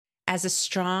As a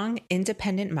strong,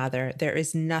 independent mother, there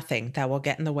is nothing that will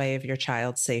get in the way of your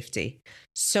child's safety.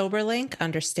 SoberLink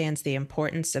understands the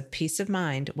importance of peace of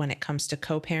mind when it comes to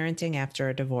co-parenting after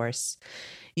a divorce.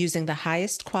 Using the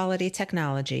highest quality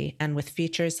technology and with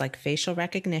features like facial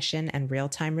recognition and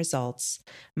real-time results,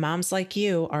 moms like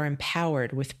you are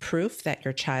empowered with proof that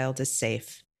your child is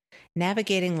safe.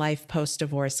 Navigating life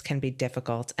post-divorce can be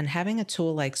difficult, and having a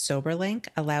tool like SoberLink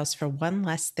allows for one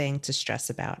less thing to stress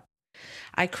about.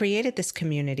 I created this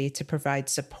community to provide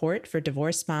support for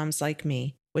divorced moms like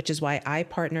me, which is why I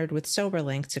partnered with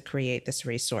SoberLink to create this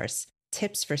resource,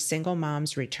 Tips for Single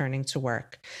Moms Returning to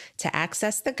Work. To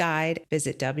access the guide,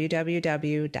 visit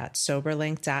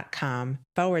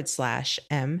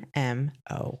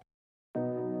www.soberlink.com/MMO.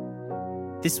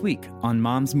 This week on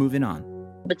Moms Moving On.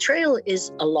 Betrayal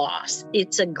is a loss.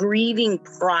 It's a grieving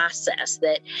process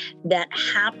that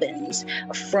happens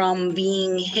from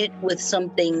being hit with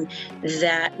something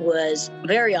that was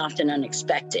very often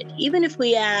unexpected. Even if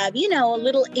we have, a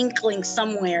little inkling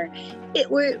somewhere,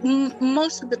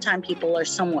 most of the time people are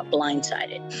somewhat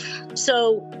blindsided.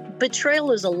 So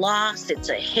betrayal is a loss. It's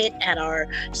a hit at our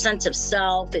sense of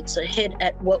self. It's a hit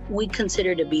at what we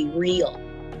consider to be real.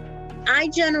 I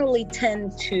generally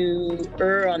tend to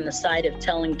err on the side of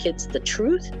telling kids the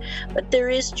truth, but there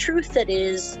is truth that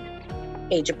is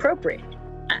age appropriate.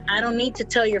 I don't need to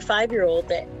tell your 5-year-old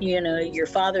that, your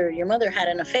father or your mother had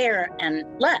an affair and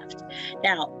left.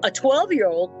 Now, a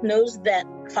 12-year-old knows that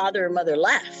father or mother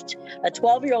left. A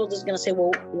 12-year-old is going to say,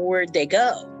 well, where'd they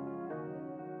go?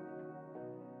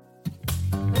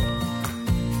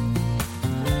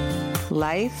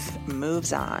 Life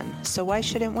moves on, so why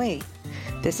shouldn't we?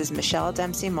 This is Michelle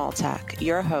Dempsey-Multack,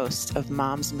 your host of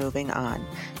Moms Moving On,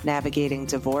 navigating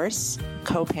divorce,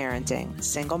 co-parenting,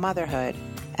 single motherhood,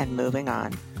 and moving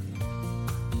on.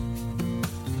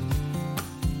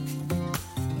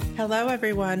 Hello,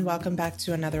 everyone. Welcome back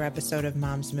to another episode of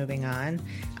Moms Moving On.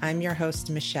 I'm your host,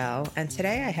 Michelle, and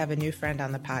today I have a new friend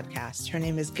on the podcast. Her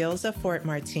name is Gilza Fort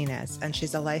Martinez, and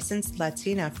she's a licensed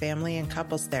Latina family and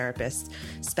couples therapist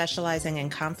specializing in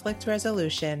conflict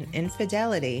resolution,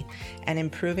 infidelity, and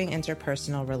improving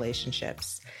interpersonal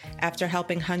relationships. After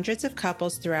helping hundreds of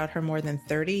couples throughout her more than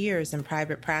 30 years in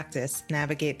private practice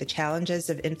navigate the challenges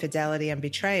of infidelity and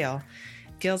betrayal,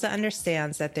 Gilza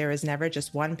understands that there is never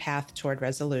just one path toward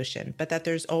resolution, but that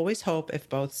there's always hope if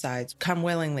both sides come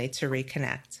willingly to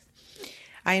reconnect.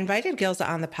 I invited Gilza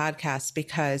on the podcast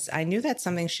because I knew that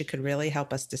something she could really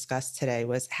help us discuss today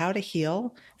was how to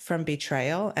heal from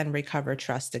betrayal and recover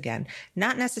trust again.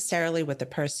 Not necessarily with the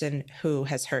person who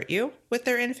has hurt you with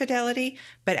their infidelity,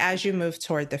 but as you move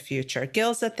toward the future.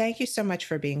 Gilza, thank you so much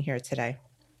for being here today.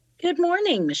 Good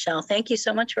morning, Michelle. Thank you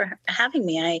so much for having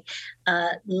me.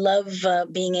 I love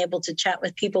being able to chat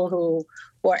with people who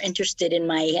are interested in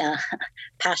my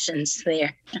passions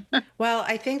there. Well,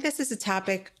 I think this is a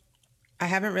topic I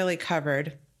haven't really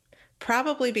covered,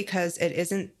 probably because it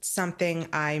isn't something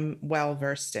I'm well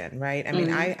versed in, right? I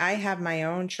mean, I have my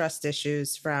own trust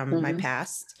issues from my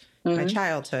past, my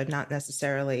childhood, not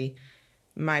necessarily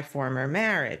my former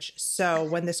marriage. So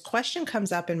when this question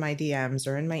comes up in my DMs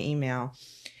or in my email,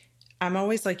 I'm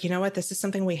always like, you know what, this is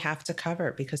something we have to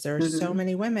cover because there are so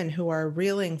many women who are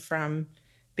reeling from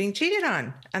being cheated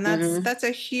on. And that's a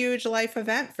huge life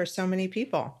event for so many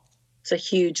people. It's a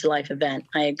huge life event.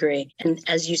 I agree. And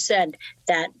as you said,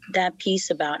 that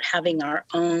piece about having our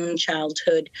own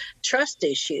childhood trust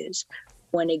issues,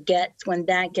 when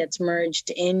that gets merged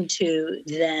into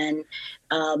then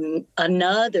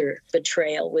another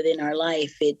betrayal within our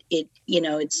life,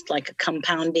 it's like a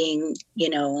compounding,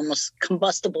 almost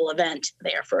combustible event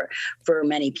there for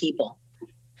many people.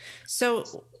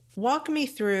 So walk me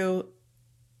through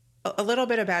a little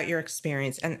bit about your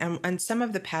experience and some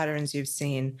of the patterns you've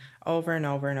seen over and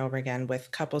over and over again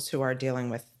with couples who are dealing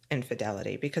with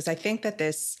infidelity, because I think that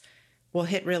this will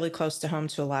hit really close to home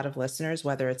to a lot of listeners,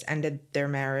 whether it's ended their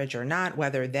marriage or not,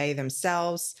 whether they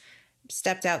themselves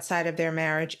stepped outside of their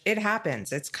marriage. It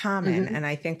happens. It's common. And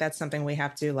I think that's something we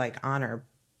have to honor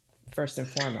first and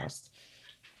foremost.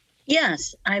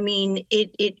 Yes, I mean,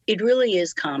 it really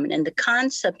is common. And the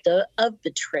concept of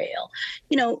betrayal,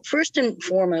 first and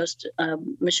foremost,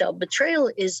 Michelle,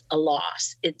 betrayal is a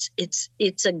loss.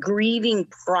 It's a grieving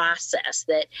process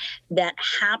that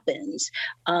happens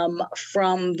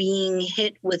from being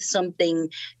hit with something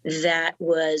that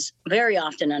was very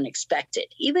often unexpected.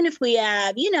 Even if we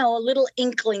have, a little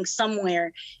inkling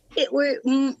somewhere,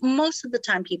 most of the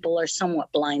time people are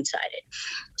somewhat blindsided.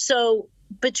 So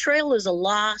betrayal is a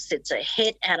loss. It's a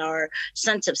hit at our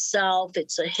sense of self.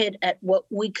 It's a hit at what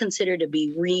we consider to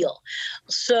be real.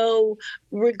 So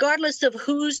regardless of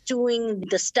who's doing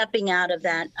the stepping out of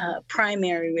that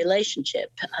primary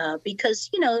relationship, because,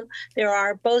 there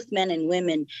are both men and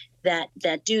women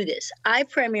that do this. I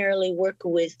primarily work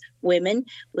with women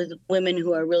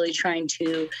who are really trying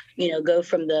to, go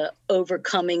from the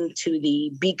overcoming to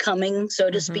the becoming, so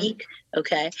to speak.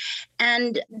 Okay.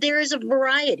 And there is a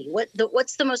variety.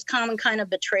 What's the most common kind of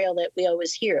betrayal that we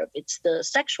always hear of? It's the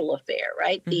sexual affair,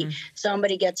 right?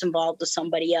 Somebody gets involved with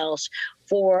somebody else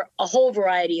for a whole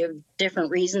variety of different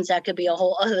reasons. That could be a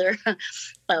whole other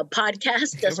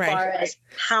podcast as far as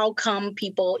how come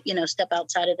people, step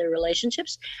outside of their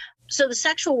relationships. So the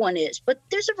sexual one is, but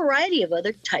there's a variety of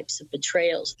other types of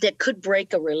betrayals that could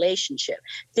break a relationship.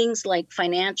 Things like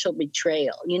financial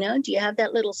betrayal. Do you have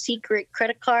that little secret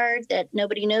credit card that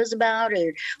nobody knows about,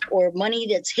 or money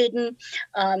that's hidden?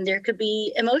 There could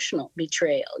be emotional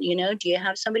betrayal. Do you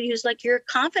have somebody who's like your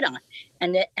confidant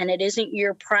and it isn't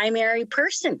your primary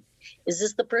person? Is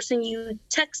this the person you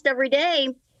text every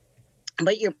day,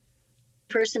 but your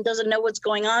person doesn't know what's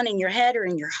going on in your head or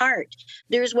in your heart?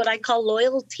 There's what I call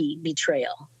loyalty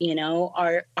betrayal.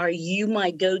 Are you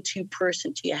my go-to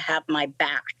person? Do you have my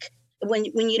back? When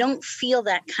you don't feel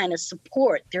that kind of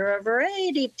support, there are a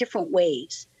variety of different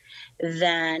ways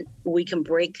that we can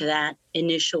break that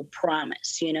initial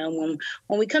promise. When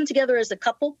we come together as a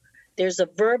couple, there's a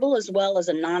verbal as well as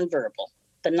a nonverbal.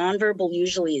 The nonverbal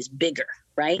usually is bigger,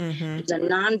 right? It's a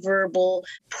nonverbal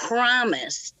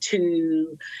promise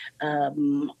to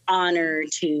honor,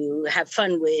 to have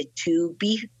fun with, to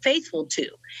be faithful to.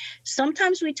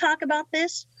 Sometimes we talk about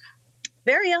this.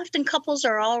 Very often couples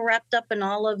are all wrapped up in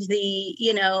all of the,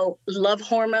 love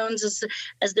hormones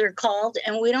as they're called.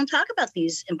 And we don't talk about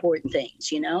these important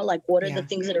things, like what are the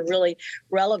things that are really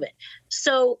relevant.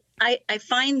 So I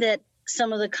find that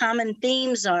some of the common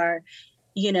themes are,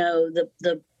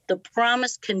 the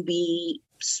promise can be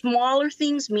smaller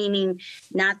things, meaning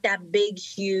not that big,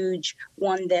 huge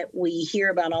one that we hear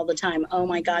about all the time. Oh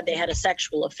my God, they had a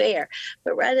sexual affair.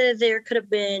 But rather there could have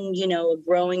been, a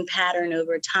growing pattern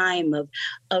over time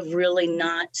of really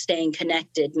not staying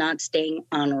connected, not staying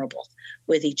honorable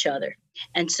with each other.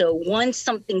 And so once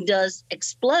something does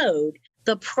explode,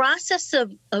 the process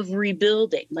of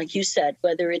rebuilding, like you said,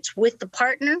 whether it's with the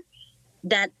partner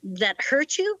that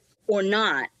hurt you or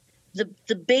not,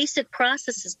 the basic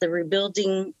process is the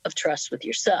rebuilding of trust with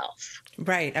yourself.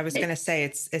 Right. I was going to say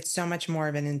it's so much more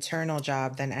of an internal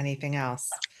job than anything else.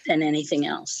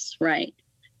 Right.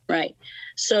 Right.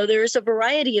 So there's a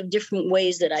variety of different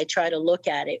ways that I try to look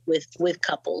at it with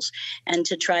couples, and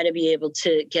to try to be able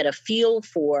to get a feel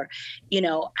for,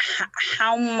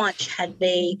 how much had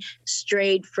they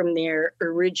strayed from their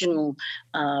original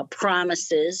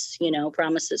promises,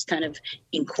 promises kind of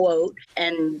in quote,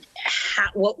 and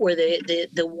what were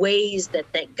the ways that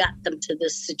got them to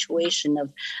this situation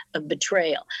of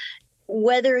betrayal.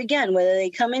 Whether they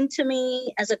come into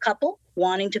me as a couple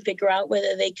wanting to figure out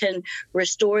whether they can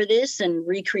restore this and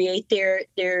recreate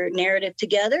their narrative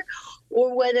together,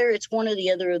 or whether it's one or the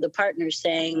other of the partners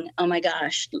saying, oh my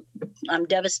gosh, I'm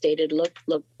devastated.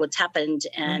 Look what's happened.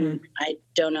 And I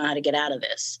don't know how to get out of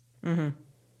this.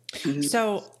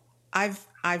 So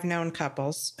I've known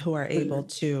couples who are able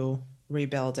to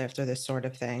rebuild after this sort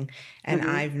of thing. And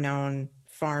I've known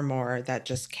far more that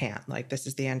just can't. Like, this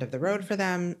is the end of the road for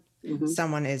them.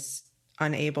 Someone is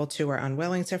unable to or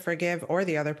unwilling to forgive, or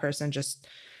the other person just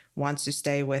wants to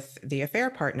stay with the affair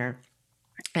partner.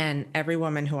 And every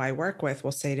woman who I work with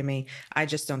will say to me, I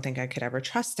just don't think I could ever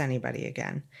trust anybody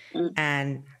again.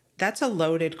 And that's a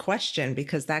loaded question,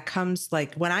 because that comes,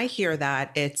 like, when I hear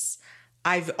that, it's,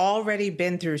 I've already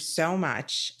been through so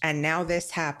much and now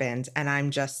this happened and I'm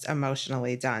just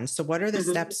emotionally done. So what are the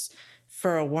steps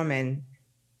for a woman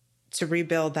to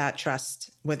rebuild that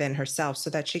trust within herself so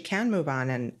that she can move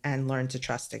on and learn to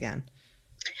trust again?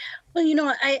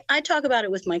 Well, I talk about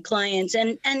it with my clients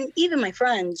and even my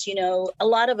friends. A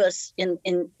lot of us in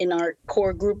our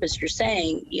core group, as you're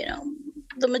saying,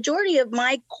 the majority of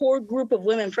my core group of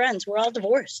women friends, we're all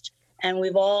divorced. And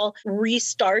we've all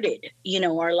restarted,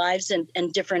 our lives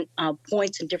in different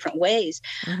points in different ways.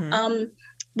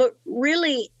 But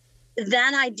really,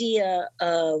 that idea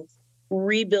of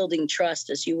rebuilding trust,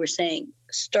 as you were saying,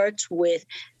 starts with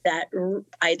that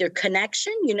either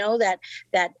connection, that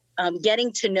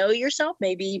getting to know yourself.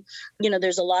 Maybe,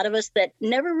 there's a lot of us that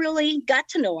never really got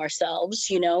to know ourselves.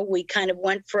 We kind of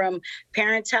went from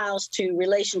parents' house to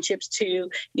relationships to,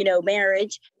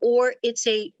 marriage, or it's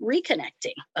a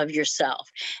reconnecting of yourself.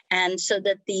 And so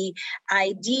that the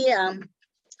idea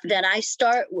that I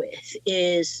start with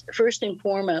is, first and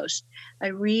foremost, I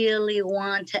really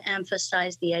want to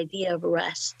emphasize the idea of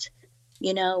rest.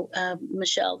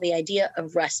 Michelle, the idea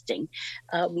of resting,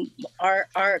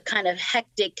 our kind of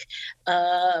hectic,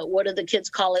 what do the kids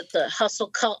call it? The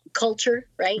hustle culture,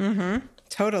 right? Mm-hmm.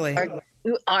 Totally.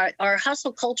 Our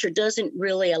hustle culture doesn't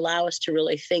really allow us to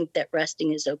really think that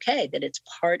resting is okay, that it's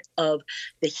part of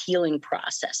the healing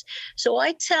process. So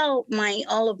I tell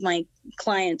all of my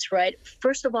clients, right,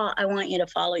 first of all, I want you to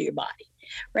follow your body.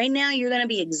 Right now, you're going to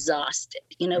be exhausted.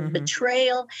 Mm-hmm.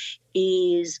 Betrayal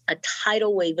is a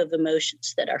tidal wave of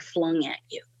emotions that are flung at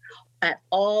you at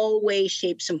all ways,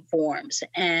 shapes, and forms,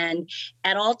 and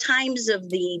at all times of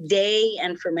the day,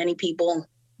 and for many people,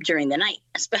 during the night,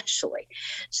 especially.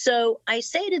 So I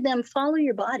say to them, follow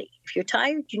your body. If you're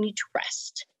tired, you need to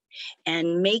rest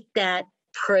and make that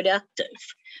productive.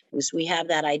 Because we have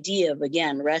that idea of,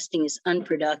 again, resting is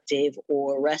unproductive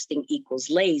or resting equals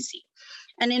lazy.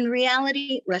 And in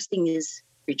reality, resting is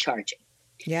recharging.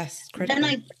 Yes, critical.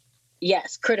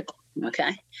 Critical. Okay.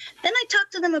 Then I talk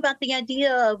to them about the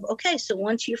idea of, okay, so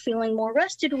once you're feeling more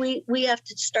rested, we have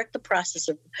to start the process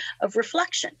of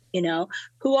reflection.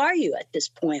 Who are you at this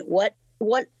point?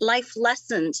 What life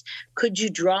lessons could you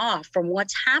draw from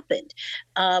what's happened?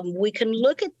 We can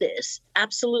look at this,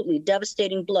 absolutely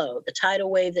devastating blow, the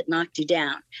tidal wave that knocked you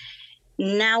down.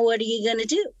 Now, what are you going to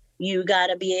do? You got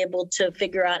to be able to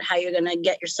figure out how you're going to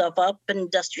get yourself up and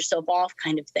dust yourself off,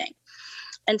 kind of thing.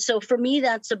 And so for me,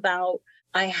 that's about,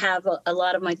 I have a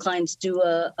lot of my clients do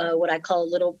a what I call a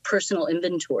little personal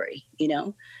inventory.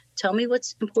 Tell me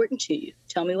what's important to you.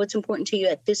 Tell me what's important to you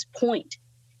at this point.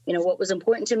 What was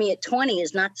important to me at 20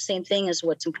 is not the same thing as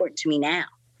what's important to me now.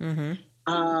 Mm-hmm.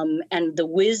 And the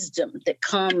wisdom that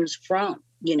comes from,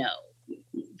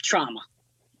 trauma.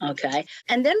 Okay.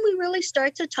 And then we really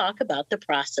start to talk about the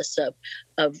process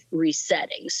of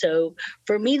resetting. So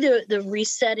for me, the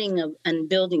resetting and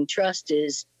building trust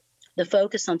is the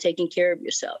focus on taking care of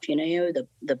yourself,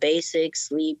 the basics,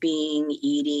 sleeping,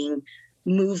 eating,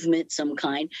 movement, some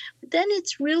kind. But then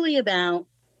it's really about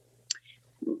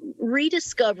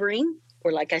rediscovering,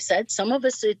 or like I said, some of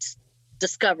us it's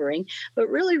discovering, but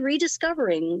really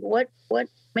rediscovering what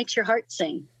makes your heart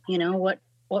sing, what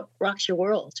rocks your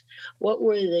world? What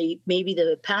were maybe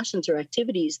the passions or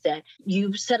activities that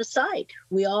you set aside?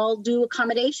 We all do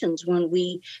accommodations when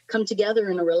we come together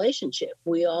in a relationship.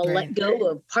 We all let go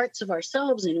of parts of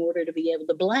ourselves in order to be able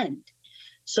to blend.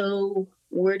 So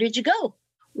where did you go?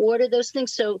 What are those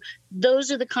things? So those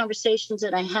are the conversations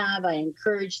that I have. I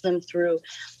encourage them through.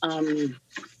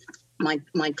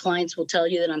 My clients will tell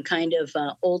you that I'm kind of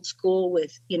old school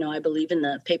with, I believe in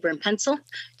the paper and pencil,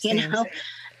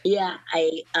 Yeah,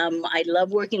 I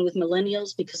love working with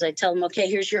millennials because I tell them, okay,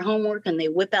 here's your homework, and they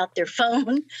whip out their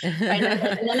phone.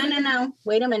 No.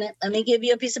 Wait a minute. Let me give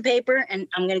you a piece of paper, and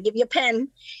I'm going to give you a pen.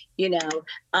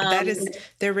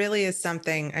 There really is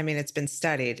something. I mean, it's been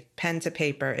studied. Pen to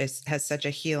paper has such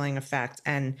a healing effect,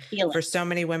 and for so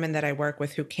many women that I work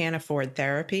with who can't afford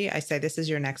therapy, I say this is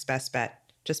your next best bet.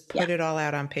 Just put it all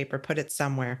out on paper. Put it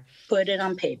somewhere. Put it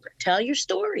on paper. Tell your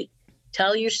story.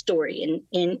 Tell your story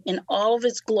in all of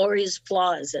its glorious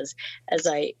flaws, as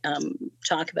I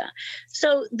talk about.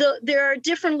 So there are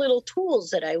different little tools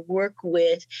that I work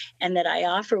with and that I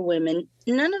offer women.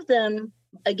 None of them,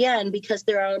 again, because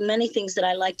there are many things that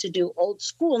I like to do old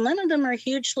school, none of them are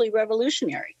hugely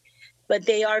revolutionary, but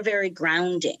they are very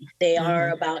grounding. They are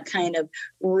about kind of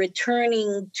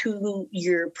returning to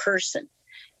your person.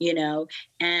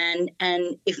 And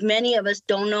if many of us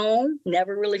don't know,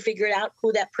 never really figured out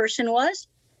who that person was,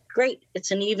 great.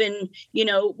 It's an even,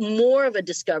 more of a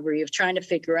discovery of trying to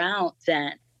figure out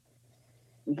that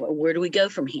where do we go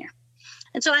from here?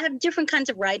 And so I have different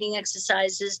kinds of writing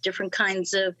exercises, different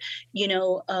kinds of,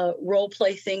 role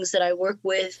play things that I work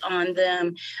with on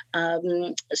them,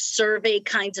 survey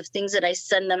kinds of things that I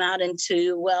send them out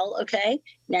into. Well, okay,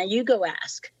 now you go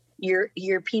ask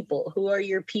your people. Who are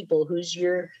your people? Who's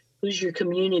your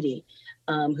community?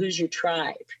 Who's your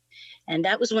tribe? And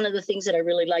that was one of the things that I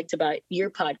really liked about your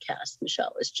podcast,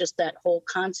 Michelle, is just that whole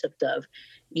concept of,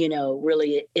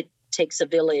 really it takes a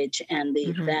village and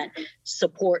that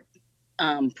support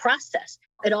process.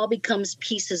 It all becomes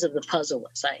pieces of the puzzle,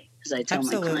 as I tell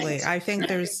my clients. I think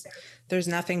there's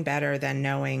nothing better than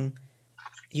knowing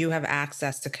you have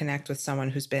access to connect with someone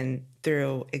who's been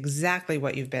through exactly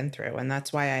what you've been through. And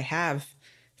that's why I have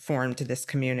formed this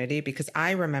community, because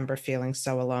I remember feeling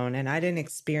so alone, and I didn't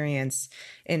experience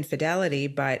infidelity,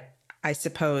 but I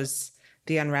suppose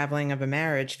the unraveling of a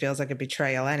marriage feels like a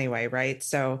betrayal anyway, right?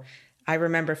 So I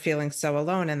remember feeling so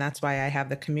alone, and that's why I have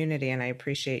the community, and I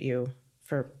appreciate you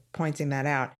for pointing that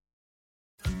out.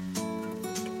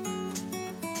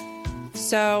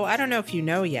 So I don't know if you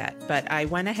know yet, but I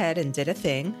went ahead and did a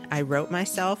thing. I wrote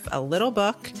myself a little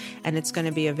book, and it's going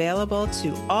to be available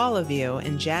to all of you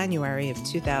in January of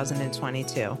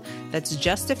 2022. That's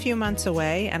just a few months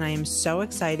away, and I am so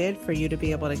excited for you to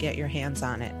be able to get your hands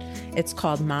on it. It's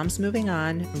called Moms Moving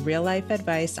On, Real Life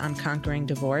Advice on Conquering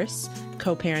Divorce,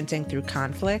 Co-Parenting Through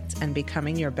Conflict, and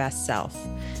Becoming Your Best Self.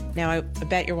 Now, I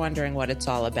bet you're wondering what it's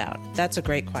all about. That's a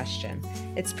great question.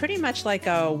 It's pretty much like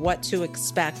a what to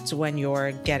expect when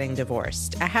you're getting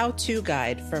divorced, a how-to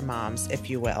guide for moms, if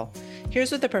you will. Here's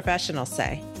what the professionals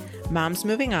say. Moms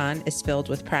Moving On is filled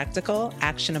with practical,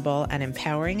 actionable, and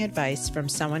empowering advice from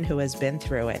someone who has been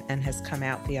through it and has come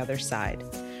out the other side.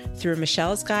 Through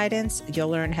Michelle's guidance, you'll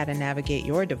learn how to navigate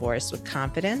your divorce with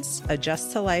confidence,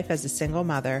 adjust to life as a single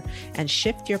mother, and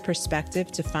shift your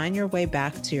perspective to find your way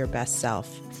back to your best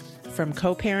self. From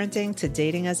co-parenting to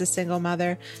dating as a single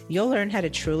mother, you'll learn how to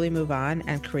truly move on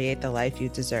and create the life you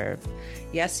deserve.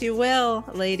 Yes, you will,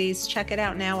 ladies. Check it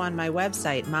out now on my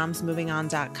website,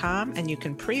 momsmovingon.com, and you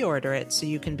can pre-order it so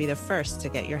you can be the first to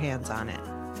get your hands on it.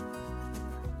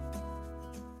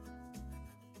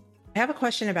 I have a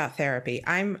question about therapy.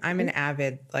 I'm an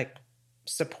avid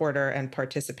supporter and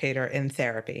participator in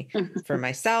therapy for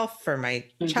myself, for my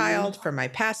child, for my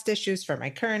past issues, for my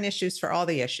current issues, for all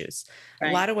the issues. Right.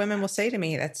 A lot of women will say to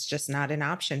me, that's just not an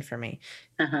option for me.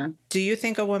 Do you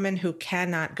think a woman who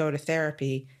cannot go to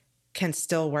therapy can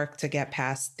still work to get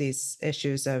past these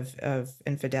issues of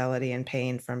infidelity and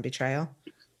pain from betrayal?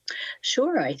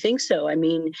 Sure, I think so. I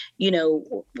mean,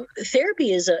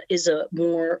 therapy is a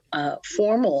more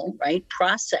formal, right,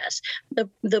 process.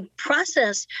 The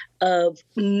process of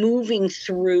moving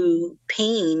through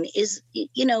pain is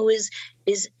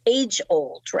age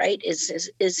old, right?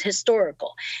 Is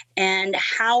historical. And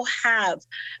how have,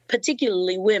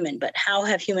 particularly women, but how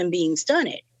have human beings done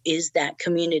it? Is that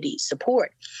community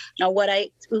support. Now, what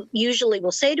I usually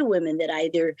will say to women that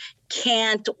either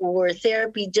can't or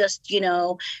therapy just,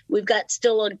 we've got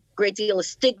still a great deal of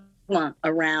stigma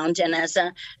around. And as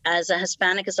a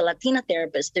Hispanic, as a Latina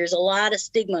therapist, there's a lot of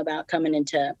stigma about coming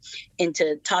into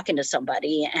talking to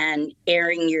somebody and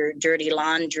airing your dirty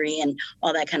laundry and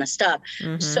all that kind of stuff.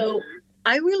 So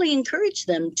I really encourage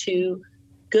them to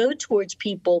go towards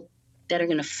people that are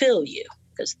going to fill you.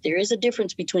 Because there is a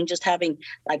difference between just having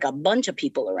a bunch of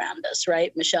people around us,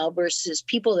 right, Michelle, versus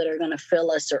people that are going to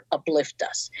fill us or uplift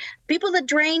us. People that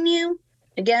drain you,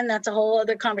 again, that's a whole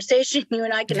other conversation you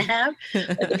and I can have.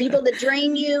 But the people that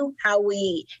drain you, how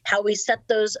we set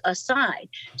those aside.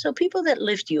 So people that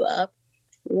lift you up,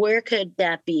 where could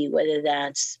that be? Whether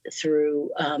that's through,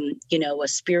 a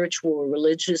spiritual or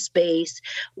religious base,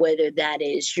 whether that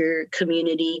is your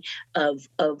community of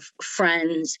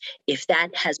friends, if that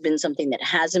has been something that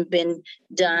hasn't been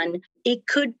done, it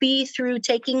could be through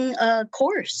taking a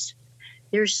course.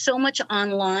 There's so much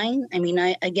online. I mean,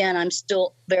 I'm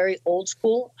still very old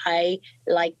school. I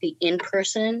like the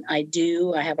in-person. I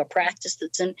have a practice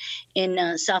that's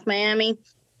in South Miami.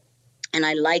 And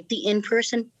I like the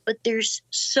in-person, but there's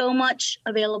so much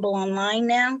available online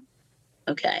now.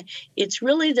 Okay. It's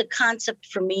really the concept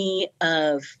for me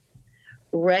of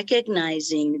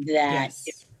recognizing that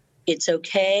it's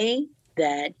okay,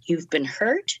 that you've been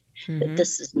hurt, that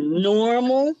this is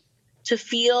normal to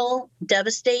feel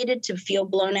devastated, to feel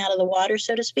blown out of the water,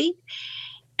 so to speak,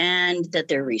 and that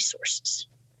there are resources.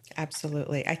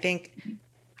 Absolutely. I think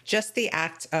just the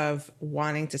act of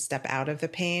wanting to step out of the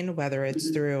pain, whether it's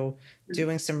through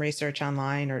doing some research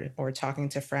online or talking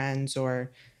to friends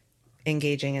or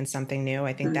engaging in something new,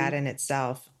 I think that in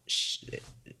itself,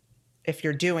 if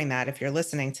you're doing that, if you're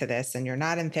listening to this and you're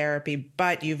not in therapy,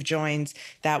 but you've joined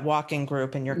that walking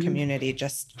group in your community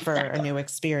just for a new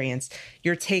experience,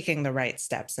 you're taking the right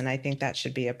steps. And I think that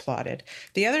should be applauded.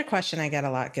 The other question I get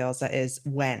a lot, Gilza, is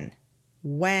when?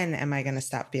 When am I going to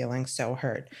stop feeling so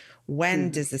hurt? When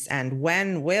does this end?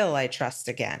 When will I trust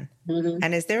again?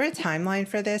 And is there a timeline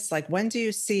for this? Like, when do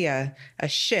you see a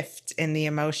shift in the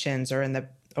emotions or in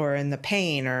the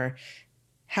pain, or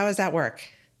how does that work?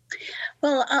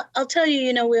 Well, I'll tell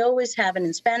you, we always have, and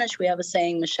in Spanish, we have a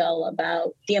saying, Michelle,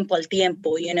 about tiempo al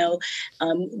tiempo,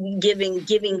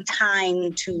 giving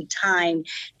time to time,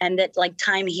 and that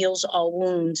time heals all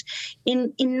wounds.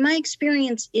 In my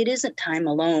experience, it isn't time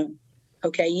alone.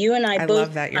 Okay. You and I both,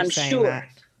 love that you're saying that.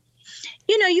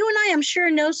 You and I, I'm sure,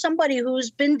 know somebody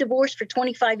who's been divorced for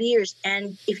 25 years.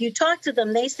 And if you talk to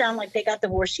them, they sound like they got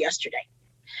divorced yesterday.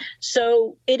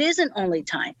 So it isn't only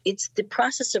time. It's the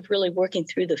process of really working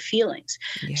through the feelings.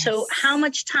 Yes. So how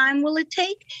much time will it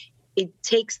take? It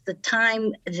takes the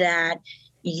time that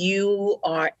you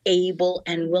are able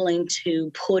and willing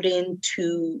to put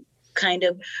into kind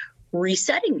of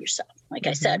resetting yourself. like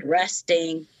I said,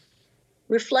 resting,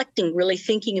 reflecting, really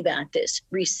thinking about this,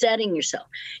 resetting yourself.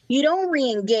 You don't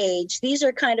re-engage. These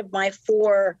are kind of my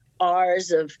 4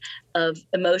 R's of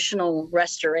emotional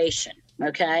restoration.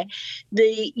 Okay.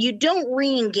 You don't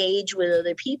re-engage with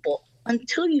other people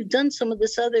until you've done some of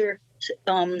this other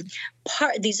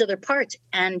these other parts,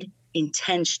 and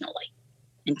intentionally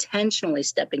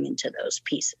stepping into those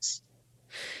pieces.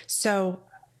 So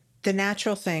the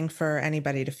natural thing for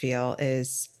anybody to feel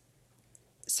is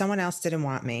someone else didn't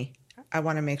want me. I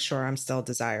want to make sure I'm still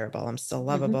desirable. I'm still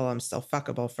lovable. I'm still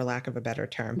fuckable, for lack of a better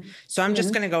term. So I'm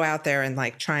just going to go out there and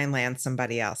like try and land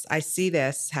somebody else. I see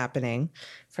this happening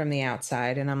from the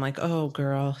outside and I'm like, oh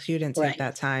girl, you didn't take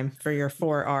that time for your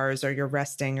 4 R's or your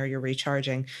resting or your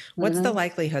recharging. What's the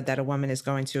likelihood that a woman is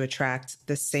going to attract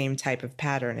the same type of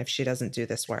pattern if she doesn't do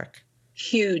this work?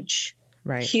 Huge.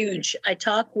 Right. Huge. I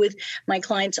talk with my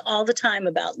clients all the time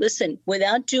about, listen,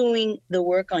 without doing the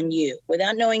work on you,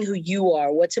 without knowing who you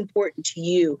are, what's important to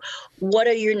you, what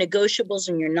are your negotiables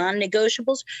and your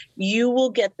non-negotiables, you will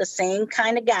get the same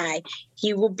kind of guy.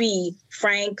 He will be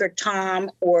Frank or Tom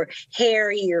or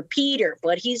Harry or Peter,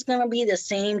 but he's going to be the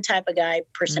same type of guy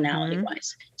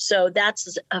personality-wise. So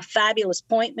that's a fabulous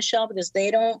point, Michelle, because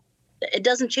it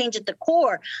doesn't change at the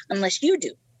core unless you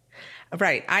do.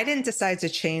 Right. I didn't decide to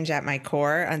change at my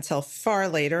core until far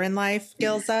later in life,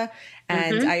 Gilza.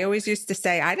 And I always used to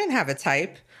say I didn't have a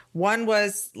type. One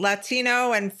was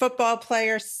Latino and football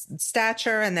player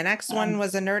stature. And the next one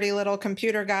was a nerdy little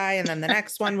computer guy. And then the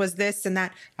next one was this and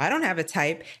that. I don't have a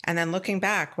type. And then looking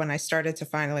back, when I started to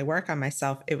finally work on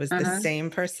myself, it was the same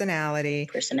personality,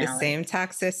 the same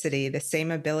toxicity, the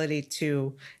same ability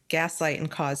to gaslight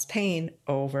and cause pain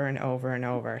over and over and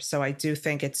over. So I do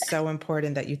think it's so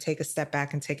important that you take a step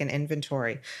back and take an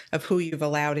inventory of who you've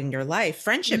allowed in your life.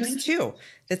 Friendships too.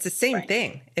 It's the same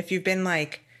thing. If you've been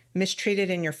like mistreated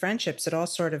in your friendships, it all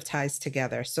sort of ties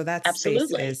together. So that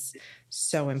space is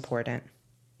so important.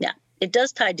 Yeah, it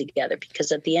does tie together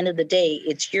because at the end of the day,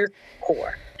 it's your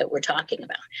core that we're talking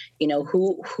about. You know,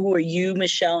 who are you,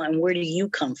 Michelle, and where do you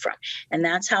come from? And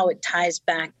that's how it ties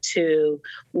back to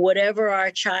whatever our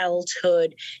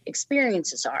childhood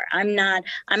experiences are. I'm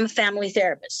a family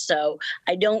therapist, so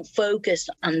I don't focus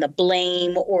on the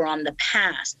blame or on the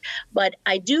past, but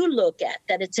I do look at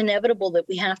that it's inevitable that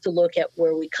we have to look at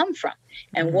where we come from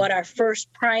and what our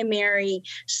first primary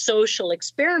social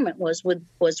experiment was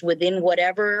within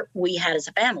whatever we had as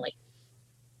a family.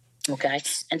 Okay.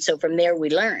 And so from there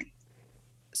we learn.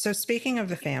 So speaking of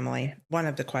the family, one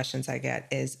of the questions I get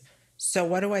is, so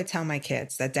what do I tell my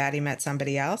kids? That daddy met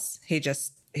somebody else? He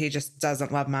just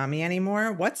doesn't love mommy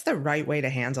anymore? What's the right way to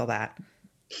handle that?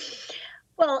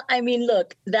 Well, I mean,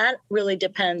 look, that really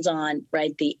depends on,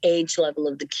 the age level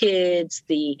of the kids,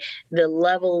 the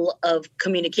level of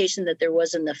communication that there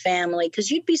was in the family,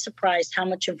 because you'd be surprised how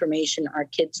much information our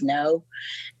kids know.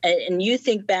 And you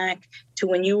think back to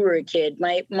when you were a kid.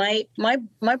 My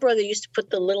brother used to put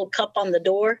the little cup on the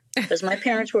door because my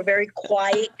parents were very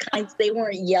quiet kinds. They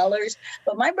weren't yellers,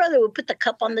 but my brother would put the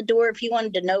cup on the door if he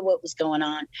wanted to know what was going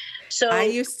on. So I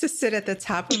used to sit at the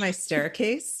top of my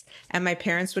staircase and my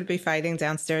parents would be fighting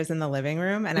downstairs in the living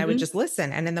room and I would just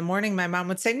listen. And in the morning, my mom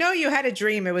would say, no, you had a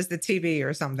dream. It was the TV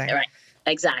or something. Right.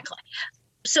 Exactly.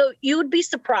 So you would be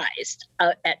surprised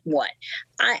at what?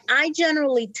 I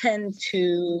generally tend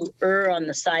to err on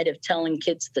the side of telling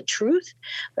kids the truth,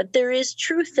 but there is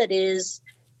truth that is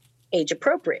age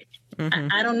appropriate.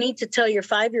 I don't need to tell your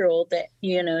 5-year-old that,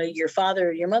 your father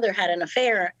or your mother had an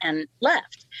affair and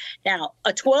left. Now,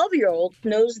 a 12-year-old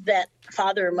knows that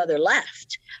father or mother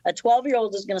left. A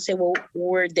 12-year-old is going to say, well,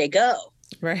 where'd they go?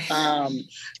 Right.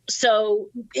 So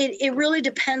it really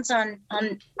depends on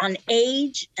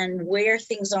age and where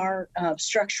things are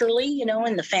structurally,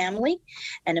 in the family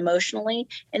and emotionally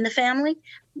in the family.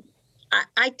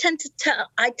 I tend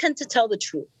to tell the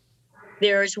truth.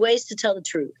 There's ways to tell the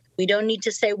truth. We don't need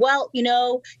to say, well,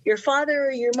 your father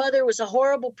or your mother was a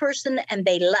horrible person and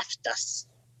they left us.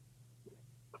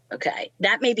 Okay.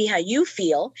 That may be how you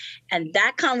feel. And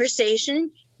that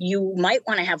conversation you might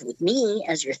want to have with me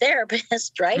as your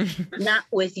therapist, right? Not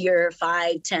with your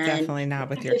 5, 10, definitely not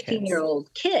with your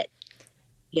 15-year-old kid.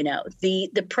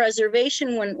 The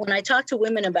preservation, when I talk to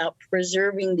women about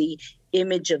preserving the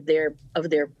image of their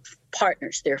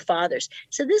partners, their fathers,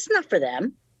 so this is not for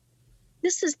them.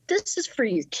 This is for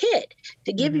your kid,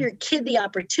 to give your kid the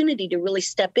opportunity to really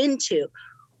step into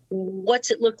what's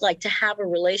it look like to have a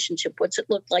relationship? What's it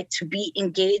look like to be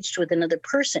engaged with another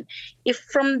person? If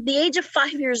from the age of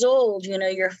 5 years old,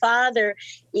 your father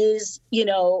is,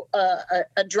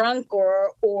 a drunk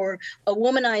or a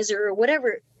womanizer or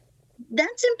whatever,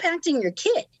 that's impacting your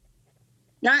kid.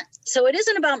 So it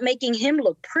isn't about making him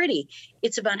look pretty.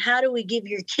 It's about how do we give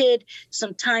your kid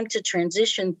some time to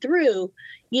transition through,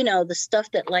 the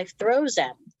stuff that life throws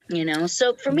at them,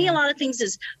 So for me, a lot of things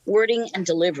is wording and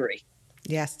delivery.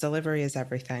 Yes, delivery is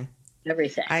everything.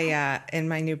 Everything. In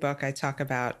my new book, I talk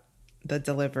about the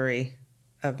delivery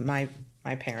of my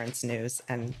parents' news,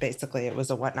 and basically it was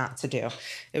a what not to do.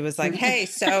 It was like, hey,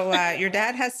 so your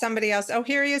dad has somebody else. Oh,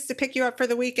 here he is to pick you up for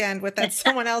the weekend with that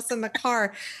someone else in the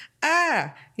car.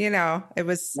 It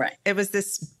was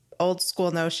this old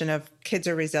school notion of kids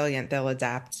are resilient, they'll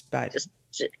adapt, but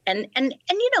and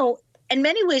in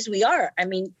many ways we are. I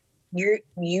mean,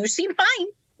 you seem fine.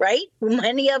 Right?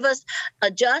 Many of us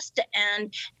adjust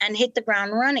and hit the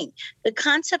ground running. The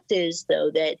concept is, though,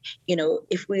 that,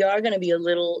 if we are going to be a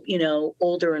little,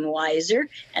 older and wiser,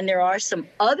 and there are some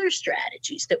other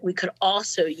strategies that we could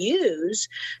also use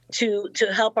to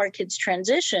help our kids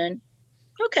transition.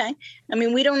 Okay. I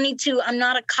mean, we don't need to, I'm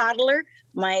not a coddler.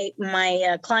 My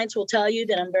clients will tell you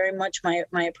that I'm very much, my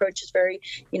approach is very,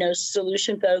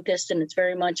 solution focused, and it's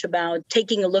very much about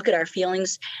taking a look at our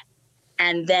feelings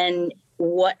and then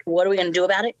what are we going to do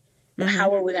about it? Mm-hmm.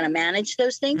 How are we going to manage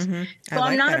those things? Mm-hmm. So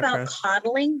I'm not about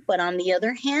coddling, but on the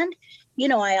other hand,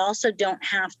 I also don't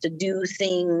have to do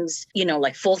things,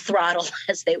 like full throttle,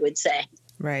 as they would say.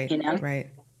 Right.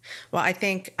 Right. Well, I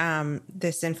think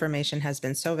this information has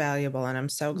been so valuable, and I'm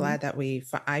so glad that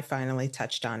I finally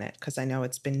touched on it, because I know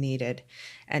it's been needed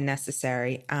and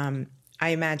necessary. I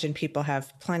imagine people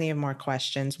have plenty of more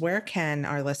questions. Where can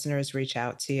our listeners reach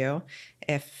out to you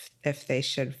if they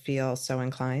should feel so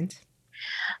inclined?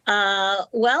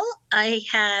 Well, I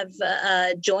have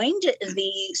joined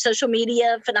the social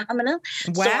media phenomena.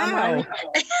 Wow.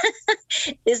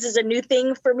 So this is a new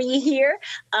thing for me here,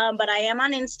 but I am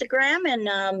on Instagram,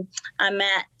 and I'm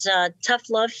at Tough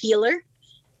Love Healer.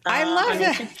 I love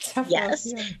that.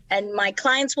 Yes. And my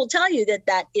clients will tell you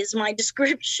that is my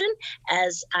description,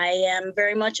 as I am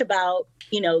very much about,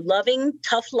 loving,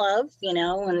 tough love,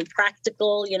 and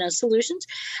practical, solutions,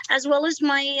 as well as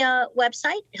my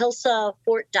website,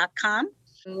 hilsafort.com.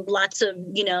 Lots of,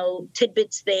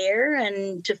 tidbits there,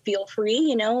 and to feel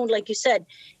free, like you said,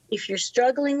 if you're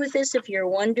struggling with this, if you're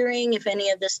wondering if any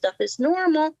of this stuff is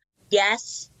normal,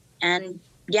 yes, and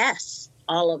yes,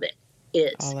 all of it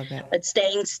is. All of it. But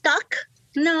staying stuck,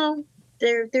 no,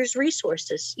 there's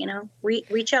resources,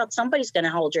 reach out. Somebody's going to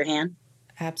hold your hand.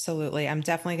 Absolutely. I'm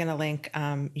definitely going to link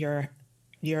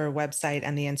your website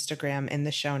and the Instagram in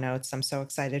the show notes. I'm so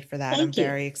excited for that. Thank you.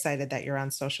 Very excited that you're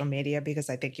on social media, because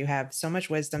I think you have so much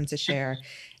wisdom to share.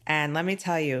 And let me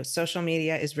tell you, social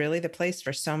media is really the place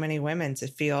for so many women to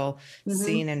feel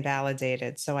seen and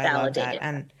validated. So I love that.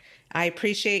 And I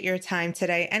appreciate your time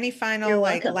today. Any final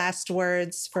last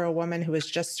words for a woman who is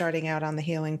just starting out on the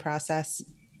healing process?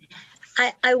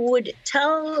 I would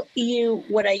tell you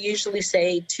what I usually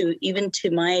say to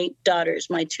my daughters,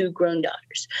 my two grown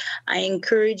daughters. I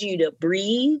encourage you to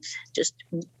breathe, just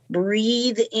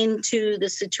breathe into the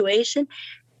situation,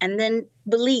 and then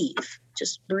believe.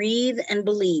 Just breathe and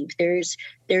believe. There's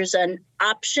an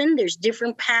option. There's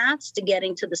different paths to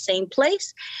getting to the same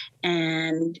place.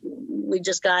 And we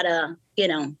just gotta,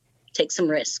 take some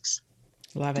risks.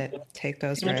 Love it. Take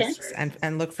those risks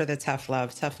and look for the tough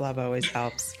love. Tough love always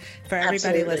helps. For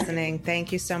everybody listening,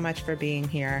 thank you so much for being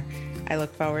here. I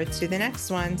look forward to the next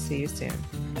one. See you soon.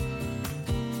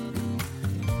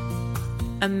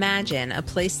 Imagine a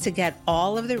place to get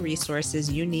all of the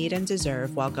resources you need and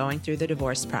deserve while going through the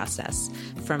divorce process,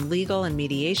 from legal and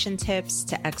mediation tips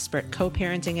to expert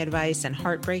co-parenting advice and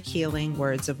heartbreak healing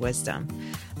words of wisdom.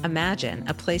 Imagine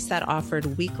a place that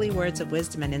offered weekly words of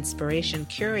wisdom and inspiration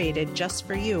curated just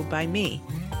for you by me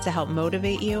to help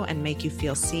motivate you and make you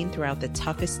feel seen throughout the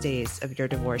toughest days of your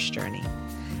divorce journey.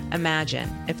 Imagine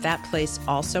if that place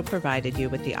also provided you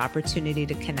with the opportunity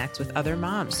to connect with other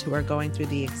moms who are going through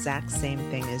the exact same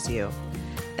thing as you.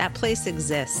 That place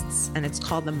exists, and it's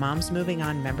called the Moms Moving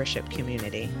On membership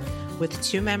community. With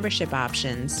 2 membership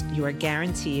options, you are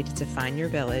guaranteed to find your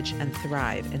village and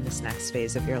thrive in this next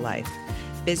phase of your life.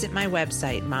 Visit my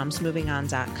website,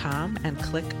 momsmovingon.com, and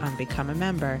click on Become a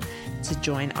Member to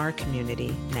join our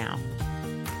community now.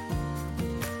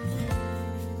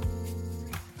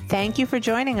 Thank you for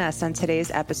joining us on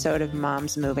today's episode of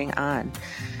Moms Moving On.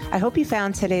 I hope you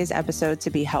found today's episode to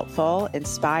be helpful,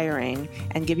 inspiring,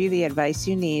 and give you the advice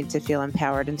you need to feel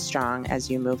empowered and strong as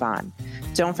you move on.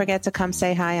 Don't forget to come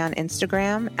say hi on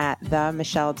Instagram at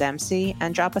 @TheMichelleDempsey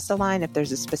and drop us a line if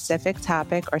there's a specific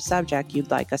topic or subject you'd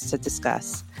like us to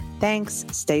discuss. Thanks.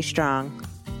 Stay strong.